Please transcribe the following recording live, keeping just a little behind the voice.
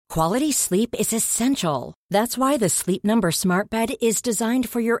Quality sleep is essential. That's why the Sleep Number Smart Bed is designed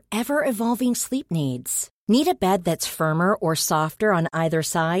for your ever-evolving sleep needs. Need a bed that's firmer or softer on either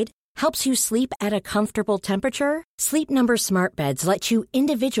side? Helps you sleep at a comfortable temperature? Sleep Number Smart Beds let you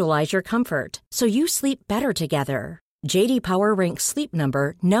individualize your comfort, so you sleep better together. J.D. Power ranks Sleep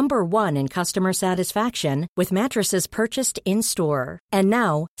Number number 1 in customer satisfaction with mattresses purchased in-store. And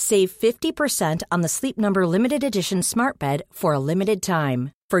now, save 50% on the Sleep Number Limited Edition Smart Bed for a limited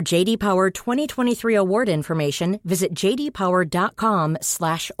time. For J.D. Power 2023 award information, visit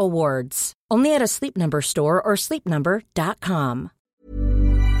jdpower.com/awards. Only at a Sleep Number store or sleepnumber.com.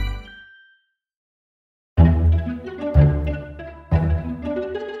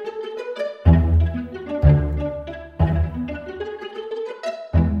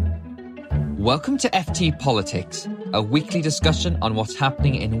 Welcome to FT Politics, a weekly discussion on what's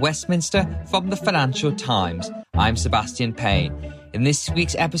happening in Westminster from the Financial Times. I'm Sebastian Payne. In this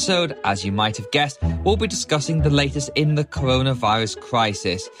week's episode, as you might have guessed, we'll be discussing the latest in the coronavirus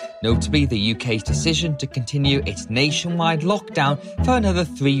crisis, notably the UK's decision to continue its nationwide lockdown for another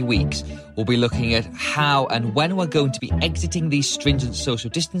 3 weeks. We'll be looking at how and when we're going to be exiting these stringent social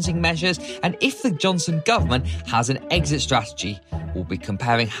distancing measures and if the Johnson government has an exit strategy. We'll be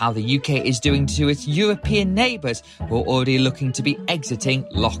comparing how the UK is doing to its European neighbours who are already looking to be exiting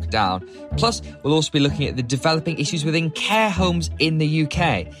lockdown. Plus, we'll also be looking at the developing issues within care homes in the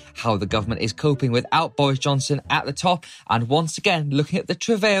UK, how the government is coping without Boris Johnson at the top, and once again looking at the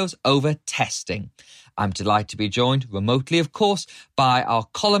travails over testing. I'm delighted to be joined remotely, of course, by our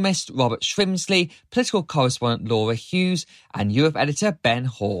columnist Robert Shrimsley, political correspondent Laura Hughes, and Europe editor Ben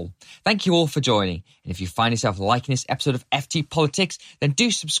Hall. Thank you all for joining. And if you find yourself liking this episode of FT Politics, then do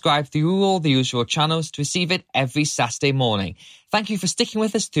subscribe through all the usual channels to receive it every Saturday morning. Thank you for sticking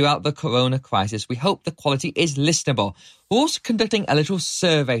with us throughout the corona crisis. We hope the quality is listenable. We're also conducting a little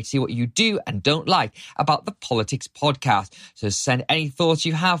survey to see what you do and don't like about the Politics podcast. So send any thoughts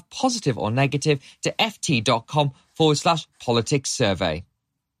you have, positive or negative, to ft.com/politics survey.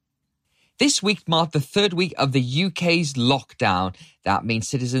 This week marked the third week of the UK's lockdown. That means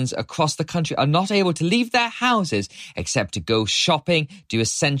citizens across the country are not able to leave their houses except to go shopping, do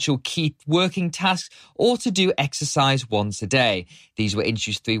essential key working tasks, or to do exercise once a day. These were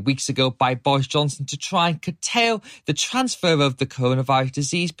introduced 3 weeks ago by Boris Johnson to try and curtail the transfer of the coronavirus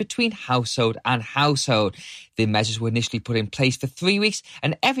disease between household and household. The measures were initially put in place for 3 weeks,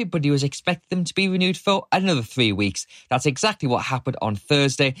 and everybody was expecting them to be renewed for another 3 weeks. That's exactly what happened on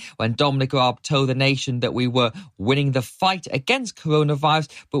Thursday when Dominic Raab told the nation that we were winning the fight against coronavirus,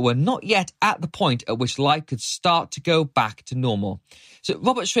 but we're not yet at the point at which life could start to go back to normal. So,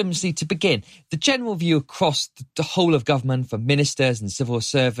 Robert Shrimsley, to begin, the general view across the whole of government for ministers and civil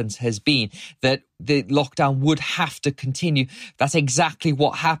servants has been that the lockdown would have to continue. That's exactly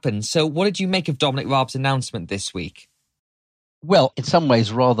what happened. So what did you make of Dominic Raab's announcement this week? Well, in some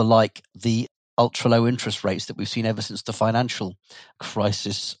ways, rather like the ultra-low interest rates that we've seen ever since the financial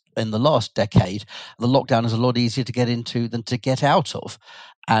crisis in the last decade, the lockdown is a lot easier to get into than to get out of.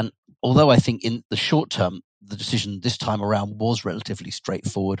 And although I think in the short term, the decision this time around was relatively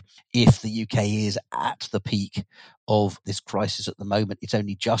straightforward. If the UK is at the peak of this crisis at the moment, it's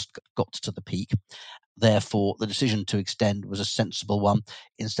only just got to the peak. Therefore, the decision to extend was a sensible one.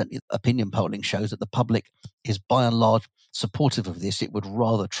 Incidentally, opinion polling shows that the public is by and large supportive of this. It would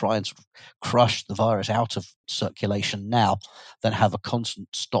rather try and sort of crush the virus out of circulation now than have a constant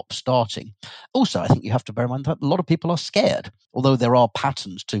stop-starting. Also, I think you have to bear in mind that a lot of people are scared. Although there are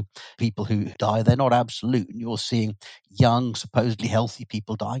patterns to people who die, they're not absolute. And you're seeing young, supposedly healthy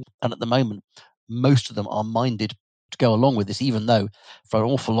people dying. And at the moment, most of them are minded to go along with this, even though for an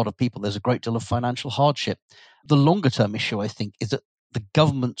awful lot of people there's a great deal of financial hardship. The longer term issue, I think, is that the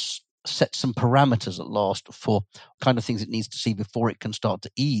government's set some parameters at last for kind of things it needs to see before it can start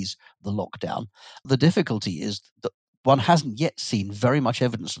to ease the lockdown. The difficulty is that one hasn't yet seen very much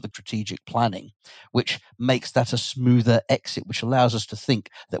evidence of the strategic planning, which makes that a smoother exit, which allows us to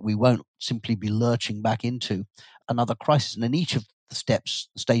think that we won't simply be lurching back into another crisis. And in each of the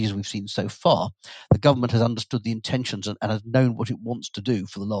stages we've seen so far, the government has understood the intentions and has known what it wants to do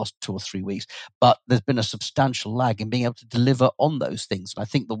for the last 2 or 3 weeks. But there's been a substantial lag in being able to deliver on those things. And I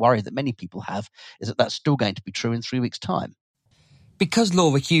think the worry that many people have is that that's still going to be true in 3 weeks' time. Because,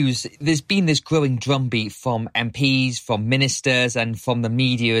 Laura Hughes, there's been this growing drumbeat from MPs, from ministers and from the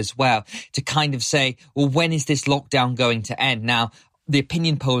media as well to kind of say, well, when is this lockdown going to end? Now, the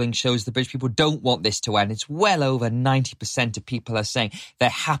opinion polling shows the British people don't want this to end. It's well over 90% of people are saying they're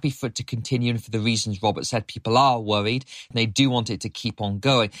happy for it to continue. And for the reasons Robert said, people are worried and they do want it to keep on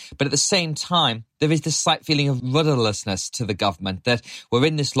going. But at the same time, there is this slight feeling of rudderlessness to the government, that we're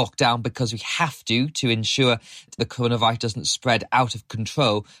in this lockdown because we have to ensure the coronavirus doesn't spread out of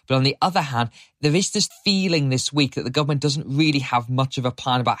control. But on the other hand, there is this feeling this week that the government doesn't really have much of a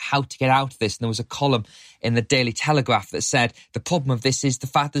plan about how to get out of this. And there was a column in the Daily Telegraph that said the problem of this is the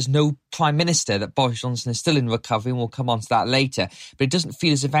fact there's no Prime Minister, that Boris Johnson is still in recovery, and we'll come on to that later. But it doesn't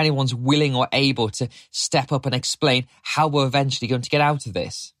feel as if anyone's willing or able to step up and explain how we're eventually going to get out of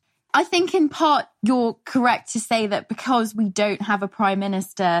this. I think in part you're correct to say that because we don't have a Prime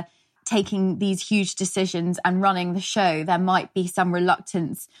Minister taking these huge decisions and running the show, there might be some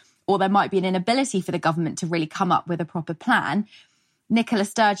reluctance, or there might be an inability for the government to really come up with a proper plan. Nicola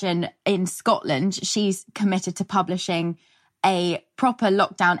Sturgeon in Scotland, she's committed to publishing a proper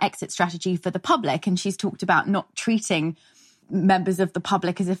lockdown exit strategy for the public, and she's talked about not treating members of the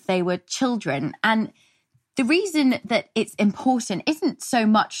public as if they were children. And the reason that it's important isn't so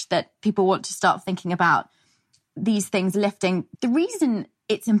much that people want to start thinking about these things lifting. The reason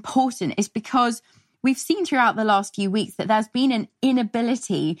it's important is because we've seen throughout the last few weeks that there's been an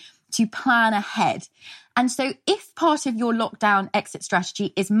inability to plan ahead. And so if part of your lockdown exit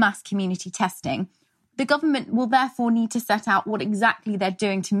strategy is mass community testing, the government will therefore need to set out what exactly they're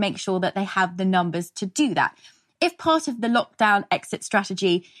doing to make sure that they have the numbers to do that. If part of the lockdown exit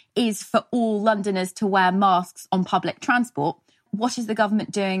strategy is for all Londoners to wear masks on public transport, what is the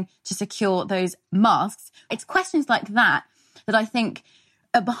government doing to secure those masks? It's questions like that that I think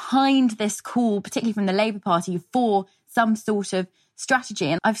are behind this call, particularly from the Labour Party, for some sort of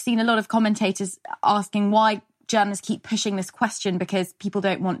strategy. And I've seen a lot of commentators asking why journalists keep pushing this question, because people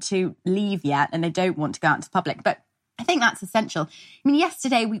don't want to leave yet and they don't want to go out into public. But I think that's essential. I mean,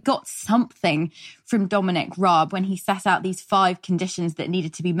 yesterday we got something from Dominic Raab when he set out these 5 conditions that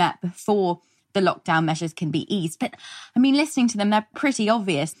needed to be met before the lockdown measures can be eased. But I mean, listening to them, they're pretty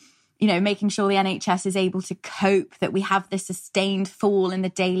obvious. You know, making sure the NHS is able to cope, that we have this sustained fall in the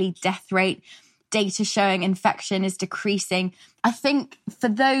daily death rate, data showing infection is decreasing. I think for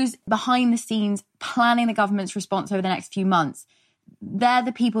those behind the scenes planning the government's response over the next few months, they're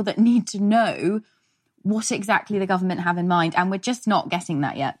the people that need to know what exactly the government have in mind. And we're just not getting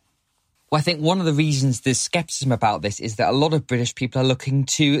that yet. Well, I think one of the reasons there's scepticism about this is that a lot of British people are looking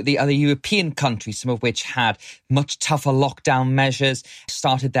to the other European countries, some of which had much tougher lockdown measures,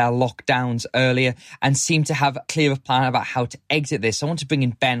 started their lockdowns earlier, and seem to have a clearer plan about how to exit this. I want to bring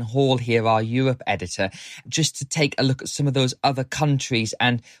in Ben Hall here, our Europe editor, just to take a look at some of those other countries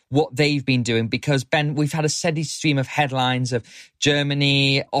and what they've been doing. Because, Ben, we've had a steady stream of headlines of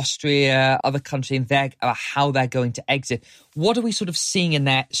Germany, Austria, other countries, and how they're going to exit. What are we sort of seeing in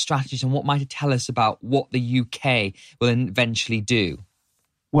their strategies, and what might it tell us about what the UK will eventually do?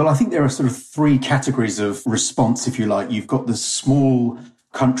 Well, I think there are sort of 3 categories of response, if you like. You've got the small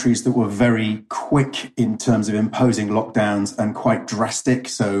countries that were very quick in terms of imposing lockdowns and quite drastic.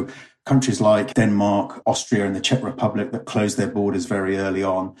 So countries like Denmark, Austria and the Czech Republic that closed their borders very early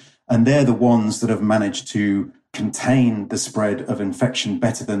on. And they're the ones that have managed to contain the spread of infection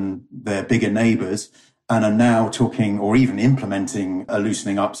better than their bigger neighbours, and are now talking or even implementing a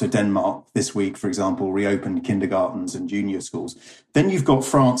loosening up. So Denmark this week, for example, reopened kindergartens and junior schools. Then you've got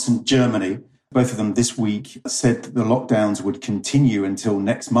France and Germany. Both of them this week said that the lockdowns would continue until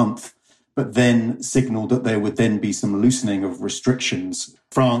next month, but then signalled that there would then be some loosening of restrictions.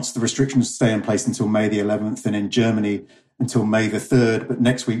 France, the restrictions stay in place until May the 11th, and in Germany until May the 3rd. But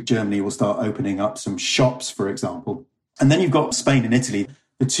next week, Germany will start opening up some shops, for example. And then you've got Spain and Italy,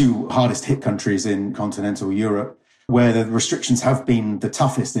 the 2 hardest hit countries in continental Europe, where the restrictions have been the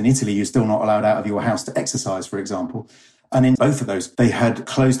toughest. In Italy, you're still not allowed out of your house to exercise, for example. And in both of those, they had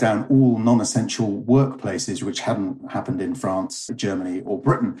closed down all non-essential workplaces, which hadn't happened in France, Germany or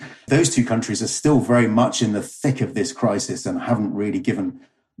Britain. Those 2 countries are still very much in the thick of this crisis and haven't really given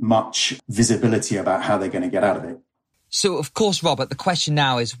much visibility about how they're going to get out of it. So, of course, Robert, the question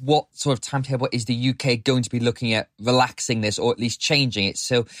now is what sort of timetable is the UK going to be looking at relaxing this or at least changing it?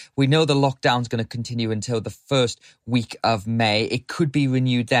 So we know the lockdown's going to continue until the first week of May. It could be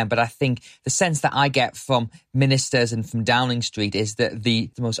renewed then. But I think the sense that I get from ministers and from Downing Street is that the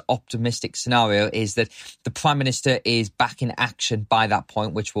most optimistic scenario is that the Prime Minister is back in action by that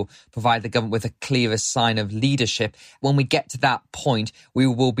point, which will provide the government with a clearer sign of leadership. When we get to that point, we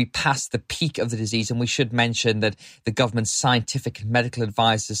will be past the peak of the disease. And we should mention that the government's scientific and medical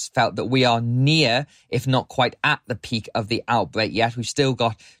advisors felt that we are near, if not quite at the peak of the outbreak yet. We've still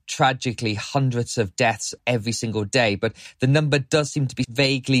got tragically hundreds of deaths every single day, but the number does seem to be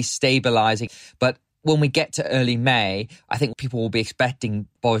vaguely stabilising. But when we get to early May, I think people will be expecting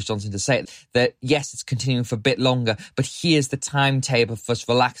Boris Johnson to say that, yes, it's continuing for a bit longer, but here's the timetable for us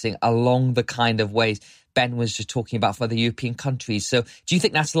relaxing along the kind of ways Ben was just talking about for other European countries. So do you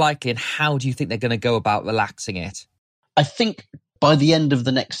think that's likely, and how do you think they're going to go about relaxing it? I think by the end of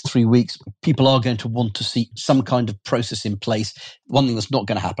the next 3 weeks, people are going to want to see some kind of process in place. One thing that's not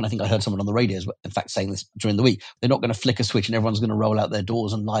going to happen, I think I heard someone on the radio, in fact, saying this during the week, they're not going to flick a switch and everyone's going to roll out their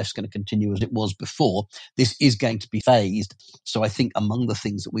doors and life's going to continue as it was before. This is going to be phased. So I think among the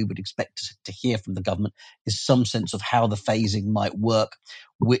things that we would expect to hear from the government is some sense of how the phasing might work,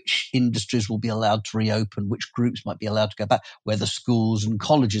 which industries will be allowed to reopen, which groups might be allowed to go back, whether schools and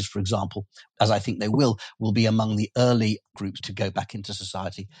colleges, for example, as I think they will be among the early groups to go back into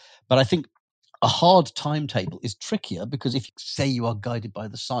society. But I think a hard timetable is trickier because if, say, you are guided by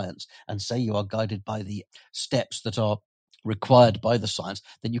the science and say you are guided by the steps that are required by the science,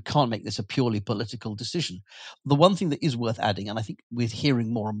 then you can't make this a purely political decision. The one thing that is worth adding, and I think we're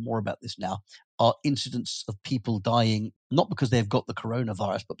hearing more and more about this now, are incidents of people dying, not because they've got the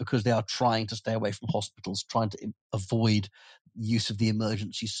coronavirus, but because they are trying to stay away from hospitals, trying to avoid use of the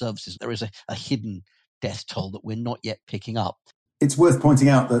emergency services. There is a hidden death toll that we're not yet picking up. It's worth pointing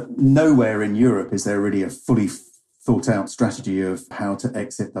out that nowhere in Europe is there really a fully thought out strategy of how to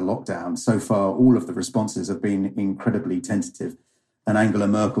exit the lockdown. So far, all of the responses have been incredibly tentative. And Angela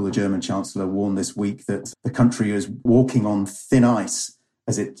Merkel, the German Chancellor, warned this week that the country is walking on thin ice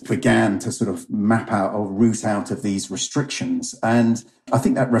as it began to sort of map out or root out of these restrictions. And I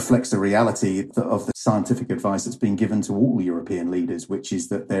think that reflects the reality of the scientific advice that's been given to all European leaders, which is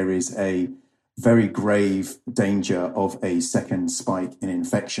that there is a very grave danger of a second spike in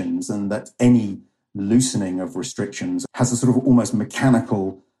infections, and that any loosening of restrictions has a sort of almost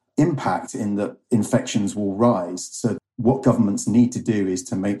mechanical impact in that infections will rise. So what governments need to do is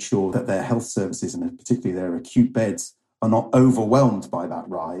to make sure that their health services, and particularly their acute beds, are not overwhelmed by that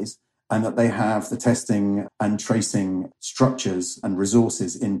rise, and that they have the testing and tracing structures and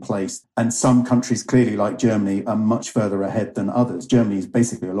resources in place. And some countries, clearly like Germany, are much further ahead than others. Germany is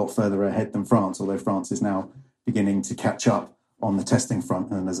basically a lot further ahead than France, although France is now beginning to catch up on the testing front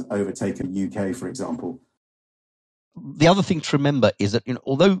and has overtaken the UK, for example. The other thing to remember is that,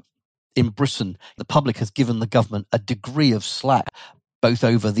 although in Britain the public has given the government a degree of slack, both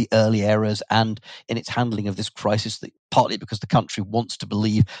over the early errors and in its handling of this crisis, that partly because the country wants to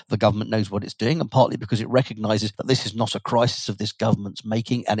believe the government knows what it's doing, and partly because it recognises that this is not a crisis of this government's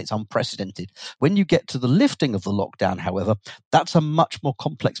making and it's unprecedented. When you get to the lifting of the lockdown, however, that's a much more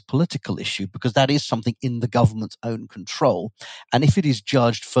complex political issue because that is something in the government's own control. And if it is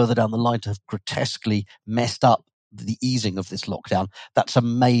judged further down the line to have grotesquely messed up the easing of this lockdown, that's a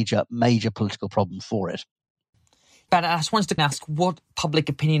major, major political problem for it. Ben, I just wanted to ask what public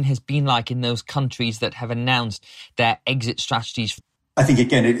opinion has been like in those countries that have announced their exit strategies. I think,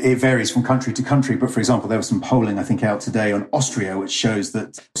 again, it varies from country to country. But, for example, there was some polling, I think, out today on Austria, which shows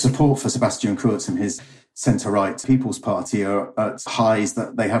that support for Sebastian Kurz and his centre-right People's Party are at highs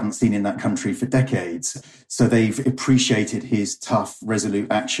that they haven't seen in that country for decades. So they've appreciated his tough, resolute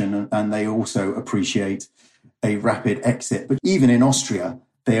action, and they also appreciate a rapid exit. But even in Austria,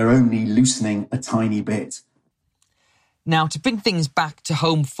 they are only loosening a tiny bit. Now, to bring things back to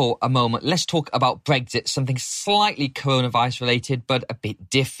home for a moment, let's talk about Brexit, something slightly coronavirus related, but a bit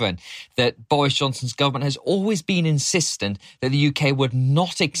different. That Boris Johnson's government has always been insistent that the UK would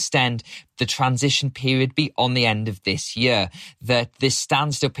not extend the transition period beyond the end of this year. That this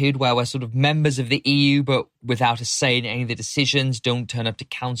standstill period where we're sort of members of the EU, but without a say in any of the decisions, don't turn up to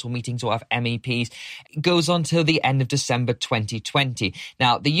council meetings or have MEPs, goes on till the end of December 2020.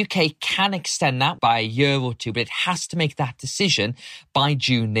 Now, the UK can extend that by a year or two, but it has to make that decision by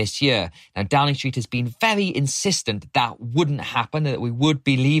June this year. Now, Downing Street has been very insistent that wouldn't happen, that we would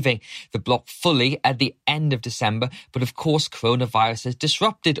be leaving the bloc fully at the end of December. But of course, coronavirus has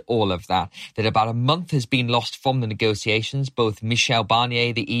disrupted all of that. That about a month has been lost from the negotiations. Both Michel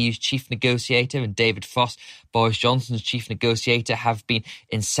Barnier, the EU's chief negotiator, and David Frost, Boris Johnson's chief negotiator, have been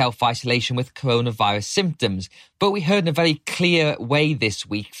in self-isolation with coronavirus symptoms. But we heard in a very clear way this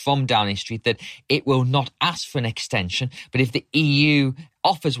week from Downing Street that it will not ask for an extension, but if the EU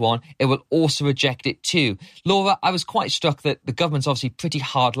offers one, it will also reject it too. Laura, I was quite struck that the government's obviously pretty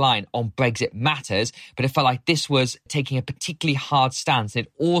hard line on Brexit matters, but it felt like this was taking a particularly hard stance.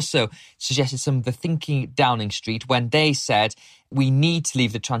 It also suggested some of the thinking at Downing Street when they said we need to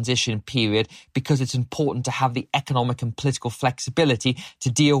leave the transition period because it's important to have the economic and political flexibility to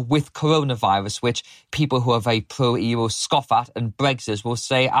deal with coronavirus, which people who are very pro-EU will scoff at, and Brexiters will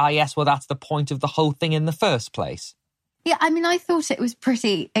say, yes, well, that's the point of the whole thing in the first place. Yeah, I mean, I thought it was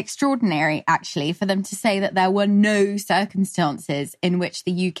pretty extraordinary, actually, for them to say that there were no circumstances in which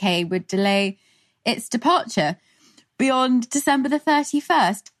the UK would delay its departure beyond December the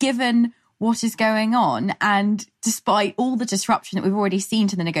 31st, given what is going on. And despite all the disruption that we've already seen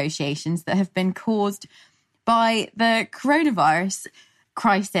to the negotiations that have been caused by the coronavirus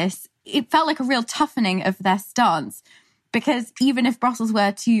crisis, it felt like a real toughening of their stance, because even if Brussels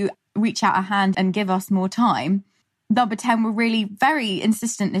were to reach out a hand and give us more time, Number 10 were really very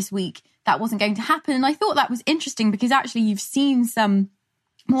insistent this week that wasn't going to happen. And I thought that was interesting because actually you've seen some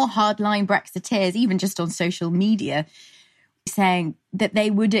more hardline Brexiteers, even just on social media, saying that they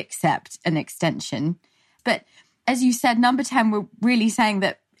would accept an extension. But as you said, Number 10 were really saying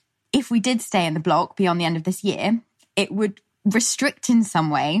that if we did stay in the bloc beyond the end of this year, it would restrict in some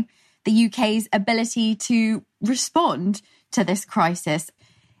way the UK's ability to respond to this crisis.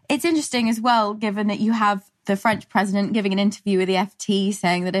 It's interesting as well, given that you have the French president giving an interview with the FT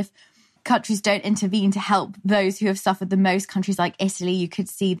saying that if countries don't intervene to help those who have suffered the most, countries like Italy, you could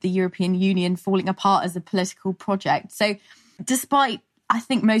see the European Union falling apart as a political project. So despite, I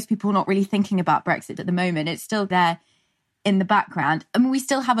think, most people not really thinking about Brexit at the moment, it's still there in the background. I mean, we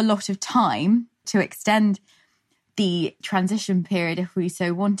still have a lot of time to extend the transition period if we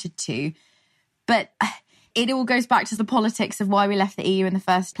so wanted to. But it all goes back to the politics of why we left the EU in the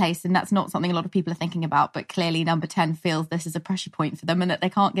first place. And that's not something a lot of people are thinking about. But clearly Number 10 feels this is a pressure point for them and that they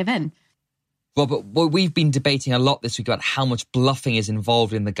can't give in. Robert, we've been debating a lot this week about how much bluffing is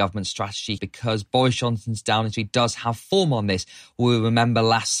involved in the government strategy because Boris Johnson's Downing Street does have form on this. We remember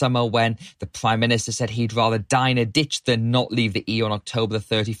last summer when the Prime Minister said he'd rather die in a ditch than not leave the EU on October the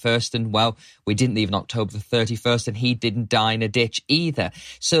 31st. And, well, we didn't leave on October the 31st and he didn't die in a ditch either.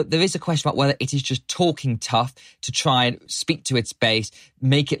 So there is a question about whether it is just talking tough to try and speak to its base,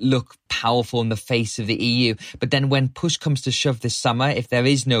 make it look powerful in the face of the EU. But then when push comes to shove this summer, if there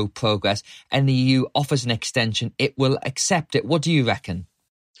is no progress and the EU offers an extension, it will accept it. What do you reckon?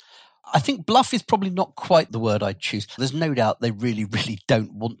 I think bluff is probably not quite the word I'd choose. There's no doubt they really, really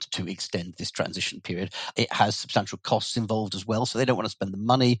don't want to extend this transition period. It has substantial costs involved as well, so they don't want to spend the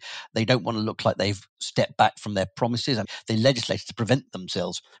money. They don't want to look like they've stepped back from their promises. And they legislated to prevent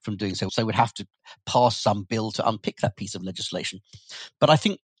themselves from doing so. So they would have to pass some bill to unpick that piece of legislation. But I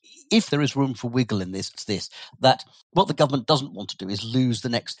think if there is room for wiggle in this, it's this, that what the government doesn't want to do is lose the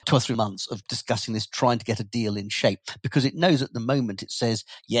next 2 or 3 months of discussing this, trying to get a deal in shape, because it knows at the moment it says,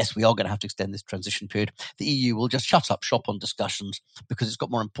 yes, we are going to have to extend this transition period. The EU will just shut up shop on discussions because it's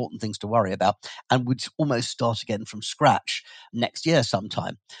got more important things to worry about and would almost start again from scratch next year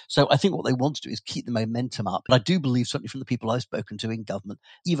sometime. So I think what they want to do is keep the momentum up. But I do believe, certainly from the people I've spoken to in government,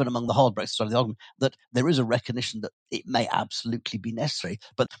 even among the hard Brexit side of the argument, that there is a recognition that it may absolutely be necessary,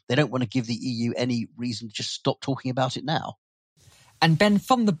 but they don't want to give the EU any reason to just stop talking about it now. And Ben,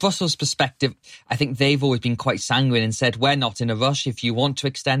 from the Brussels perspective, I think they've always been quite sanguine and said, we're not in a rush. If you want to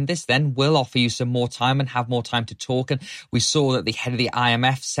extend this, then we'll offer you some more time and have more time to talk. And we saw that the head of the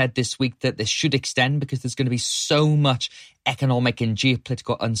IMF said this week that this should extend because there's going to be so much economic and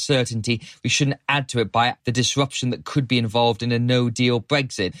geopolitical uncertainty. We shouldn't add to it by the disruption that could be involved in a no-deal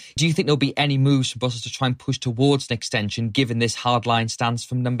Brexit. Do you think there'll be any moves from Brussels to try and push towards an extension, given this hardline stance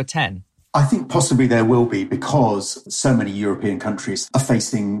from Number 10? I think possibly there will be, because so many European countries are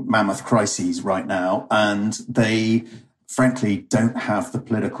facing mammoth crises right now, and they frankly don't have the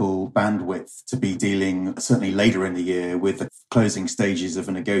political bandwidth to be dealing, certainly later in the year, with the closing stages of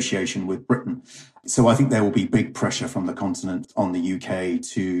a negotiation with Britain. So I think there will be big pressure from the continent on the UK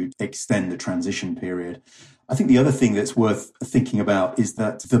to extend the transition period. I think the other thing that's worth thinking about is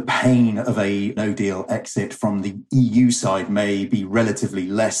that the pain of a no-deal exit from the EU side may be relatively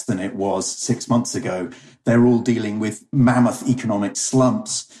less than it was 6 months ago. They're all dealing with mammoth economic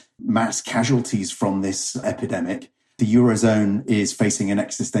slumps, mass casualties from this epidemic. The Eurozone is facing an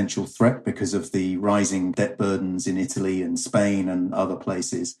existential threat because of the rising debt burdens in Italy and Spain and other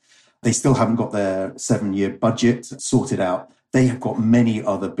places. They still haven't got their 7-year budget sorted out. They have got many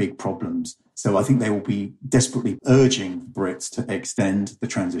other big problems. So I think they will be desperately urging Brits to extend the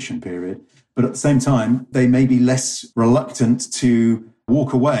transition period. But at the same time, they may be less reluctant to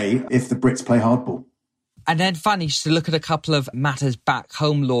walk away if the Brits play hardball. And then finally, just to look at a couple of matters back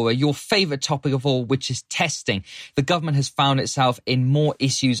home, Laura, your favourite topic of all, which is testing. The government has found itself in more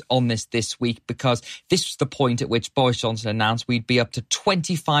issues on this week because this was the point at which Boris Johnson announced we'd be up to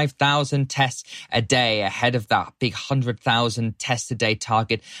 25,000 tests a day ahead of that big 100,000 tests a day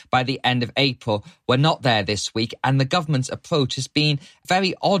target by the end of April. We're not there this week, and the government's approach has been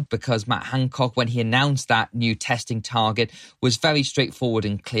very odd because Matt Hancock, when he announced that new testing target, was very straightforward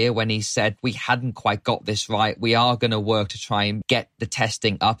and clear when he said we hadn't quite got this this right. We are going to work to try and get the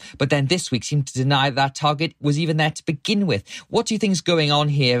testing up. But then this week seemed to deny that target was even there to begin with. What do you think is going on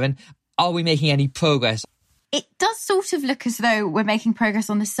here, and are we making any progress? It does sort of look as though we're making progress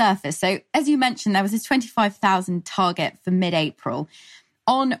on the surface. So as you mentioned, there was a 25,000 target for mid-April.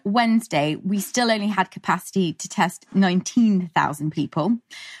 On Wednesday, we still only had capacity to test 19,000 people,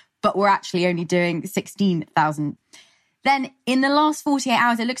 but we're actually only doing 16,000. Then in the last 48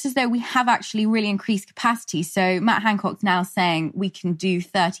 hours, it looks as though we have actually really increased capacity. So Matt Hancock's now saying we can do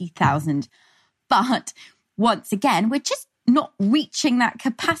 30,000. But once again, we're just not reaching that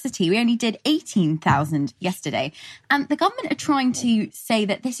capacity. We only did 18,000 yesterday. And the government are trying to say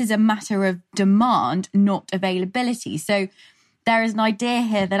that this is a matter of demand, not availability. So there is an idea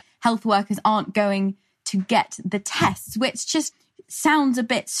here that health workers aren't going to get the tests, which just sounds a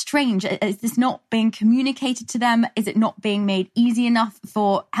bit strange. Is this not being communicated to them? Is it not being made easy enough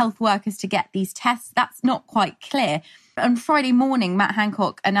for health workers to get these tests? That's not quite clear. On Friday morning, Matt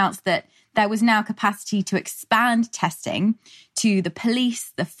Hancock announced that there was now capacity to expand testing to the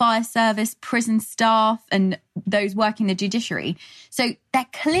police, the fire service, prison staff, and those working the judiciary. So they're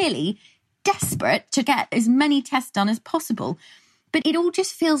clearly desperate to get as many tests done as possible. But it all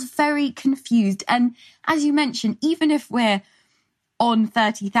just feels very confused. And as you mentioned, even if we're on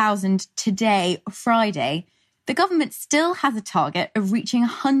 30,000 today, Friday, the government still has a target of reaching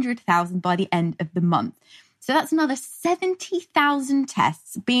 100,000 by the end of the month. So that's another 70,000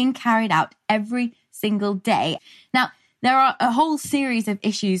 tests being carried out every single day. Now, there are a whole series of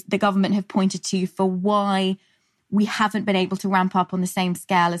issues the government have pointed to for why we haven't been able to ramp up on the same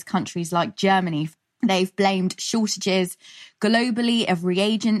scale as countries like Germany. They've blamed shortages globally of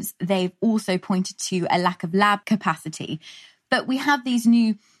reagents. They've also pointed to a lack of lab capacity. But we have these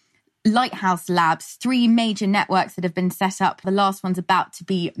new lighthouse labs, 3 major networks that have been set up. The last one's about to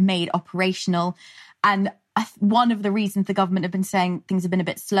be made operational. And one of the reasons the government have been saying things have been a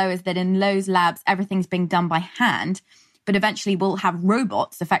bit slow is that in those labs, everything's being done by hand. But eventually we'll have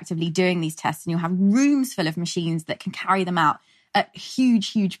robots effectively doing these tests, and you'll have rooms full of machines that can carry them out at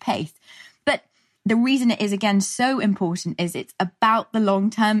huge, huge pace. But the reason it is, again, so important is it's about the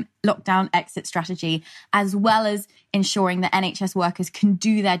long-term lockdown exit strategy, as well as ensuring that NHS workers can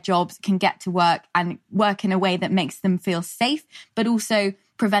do their jobs, can get to work and work in a way that makes them feel safe, but also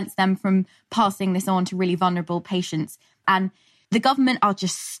prevents them from passing this on to really vulnerable patients. And the government are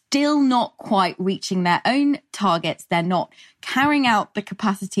just still not quite reaching their own targets. They're not carrying out the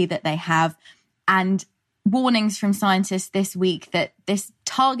capacity that they have. And warnings from scientists this week that this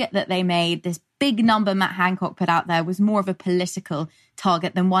target that they made, this big number Matt Hancock put out there, was more of a political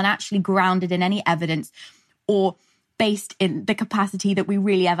target than one actually grounded in any evidence or based in the capacity that we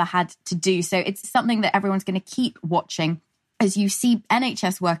really ever had to do. So it's something that everyone's going to keep watching as you see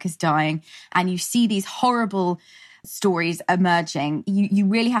NHS workers dying and you see these horrible stories emerging. You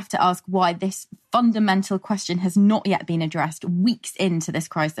really have to ask why this fundamental question has not yet been addressed weeks into this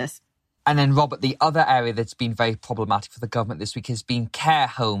crisis. And then, Robert, the other area that's been very problematic for the government this week has been care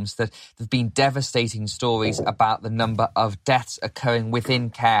homes. That there've been devastating stories about the number of deaths occurring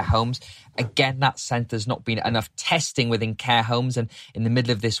within care homes. Again, that sense there's not been enough testing within care homes. And in the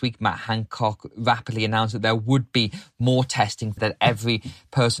middle of this week, Matt Hancock rapidly announced that there would be more testing, that every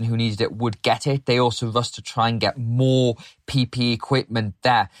person who needed it would get it. They also rushed to try and get more PPE equipment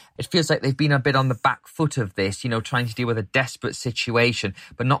there. It feels like they've been a bit on the back foot of this, trying to deal with a desperate situation,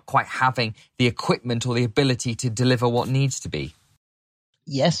 but not quite having the equipment or the ability to deliver what needs to be.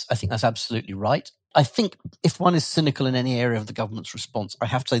 Yes, I think that's absolutely right. I think if one is cynical in any area of the government's response, I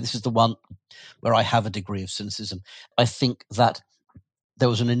have to say this is the one where I have a degree of cynicism. I think that there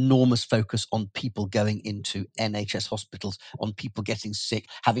was an enormous focus on people going into NHS hospitals, on people getting sick,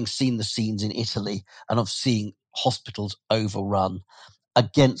 having seen the scenes in Italy and of seeing hospitals overrun.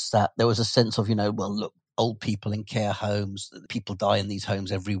 Against that, there was a sense of, well, look, old people in care homes, people die in these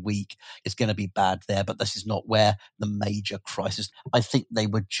homes every week. It's going to be bad there, but this is not where the major crisis. I think they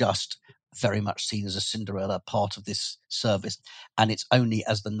were just very much seen as a Cinderella part of this service. And it's only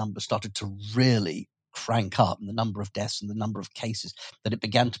as the numbers started to really crank up, and the number of deaths and the number of cases, that it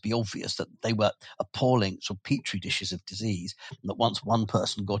began to be obvious that they were appalling sort of petri dishes of disease, and that once one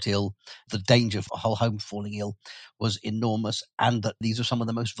person got ill, the danger of a whole home falling ill was enormous, and that these are some of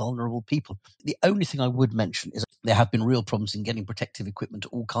the most vulnerable people. The only thing I would mention is there have been real problems in getting protective equipment to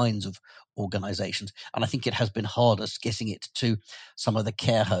all kinds of organisations, and I think it has been hardest getting it to some of the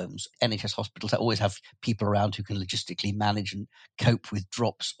care homes. NHS hospitals always have people around who can logistically manage and cope with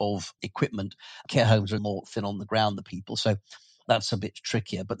drops of equipment. Care homes are more thin on the ground, the people, so that's a bit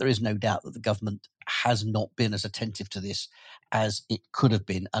trickier. But there is no doubt that the government has not been as attentive to this as it could have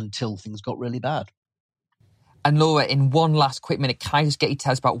been until things got really bad. And Laura, in one last quick minute, can I just get you to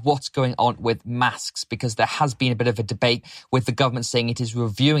tell us about what's going on with masks? Because there has been a bit of a debate with the government saying it is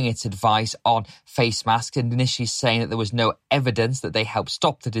reviewing its advice on face masks and initially saying that there was no evidence that they help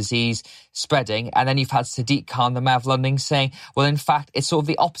stop the disease spreading. And then you've had Sadiq Khan, the Mayor of London, saying, well, in fact, it's sort of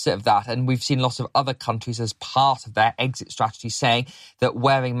the opposite of that. And we've seen lots of other countries as part of their exit strategy saying that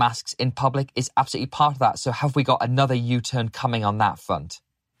wearing masks in public is absolutely part of that. So have we got another U-turn coming on that front?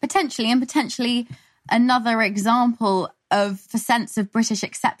 Potentially another example of the sense of British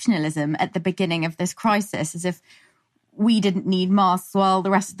exceptionalism at the beginning of this crisis, as if we didn't need masks while the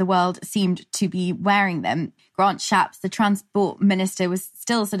rest of the world seemed to be wearing them. Grant Shapps, the Transport Minister, was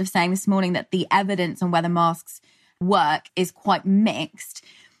still sort of saying this morning that the evidence on whether masks work is quite mixed.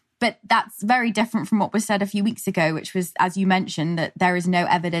 But that's very different from what was said a few weeks ago, which was, as you mentioned, that there is no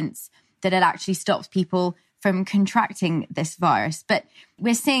evidence that it actually stops people from contracting this virus. But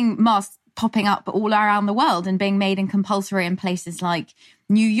we're seeing masks popping up all around the world and being made in compulsory in places like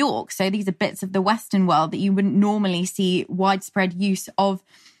New York. So these are bits of the Western world that you wouldn't normally see widespread use of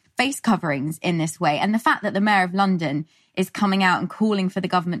face coverings in this way. And the fact that the Mayor of London is coming out and calling for the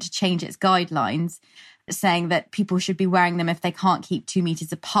government to change its guidelines, saying that people should be wearing them if they can't keep 2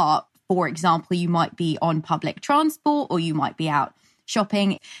 meters apart. For example, you might be on public transport or you might be out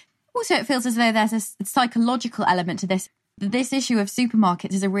shopping. Also, it feels as though there's a psychological element to this. This issue of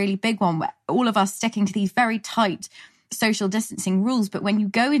supermarkets is a really big one, where all of us sticking to these very tight social distancing rules. But when you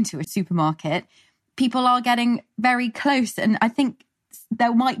go into a supermarket, people are getting very close. And I think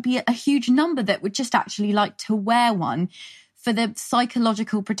there might be a huge number that would just actually like to wear one for the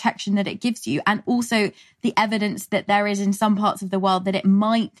psychological protection that it gives you. And also the evidence that there is in some parts of the world that it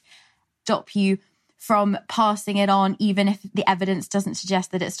might stop you from passing it on, even if the evidence doesn't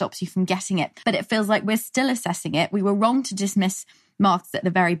suggest that it stops you from getting it. But it feels like we're still assessing it. We were wrong to dismiss masks at the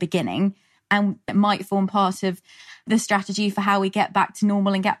very beginning, and it might form part of the strategy for how we get back to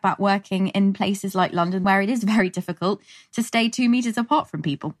normal and get back working in places like London, where it is very difficult to stay 2 meters apart from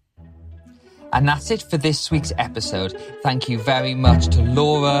people. And that's it for this week's episode. Thank you very much to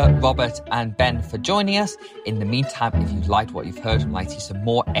Laura, Robert and Ben for joining us. In the meantime, if you've liked what you've heard and like to see some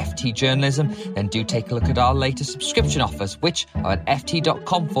more FT journalism, then do take a look at our latest subscription offers, which are at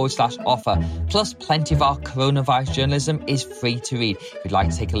ft.com/offer. Plus, plenty of our coronavirus journalism is free to read. If you'd like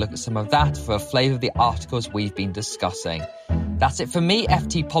to take a look at some of that for a flavour of the articles we've been discussing. That's it for me.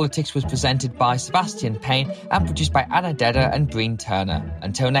 FT Politics was presented by Sebastian Payne and produced by Anna Dedder and Breen Turner.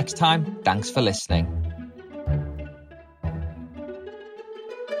 Until next time, thanks for listening.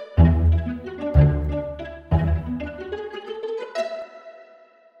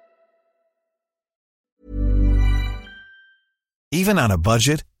 Even on a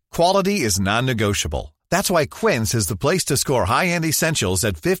budget, quality is non-negotiable. That's why Quince is the place to score high-end essentials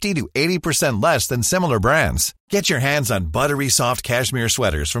at 50 to 80% less than similar brands. Get your hands on buttery soft cashmere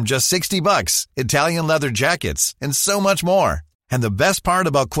sweaters from just $60, Italian leather jackets, and so much more. And the best part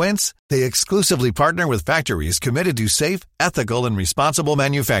about Quince, they exclusively partner with factories committed to safe, ethical, and responsible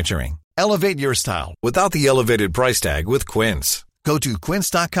manufacturing. Elevate your style without the elevated price tag with Quince. Go to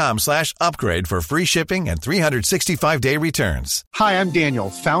quince.com/upgrade for free shipping and 365-day returns. Hi, I'm Daniel,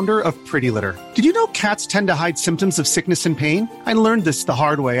 founder of Pretty Litter. Did you know cats tend to hide symptoms of sickness and pain? I learned this the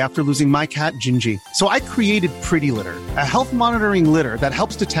hard way after losing my cat, Gingy. So I created Pretty Litter, a health monitoring litter that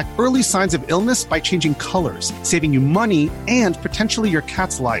helps detect early signs of illness by changing colors, saving you money and potentially your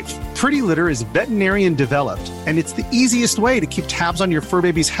cat's life. Pretty Litter is veterinarian developed, and it's the easiest way to keep tabs on your fur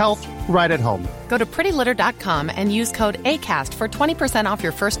baby's health right at home. Go to prettylitter.com and use code ACAST for 20% off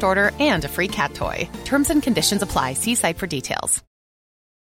your first order and a free cat toy. Terms and conditions apply. See site for details.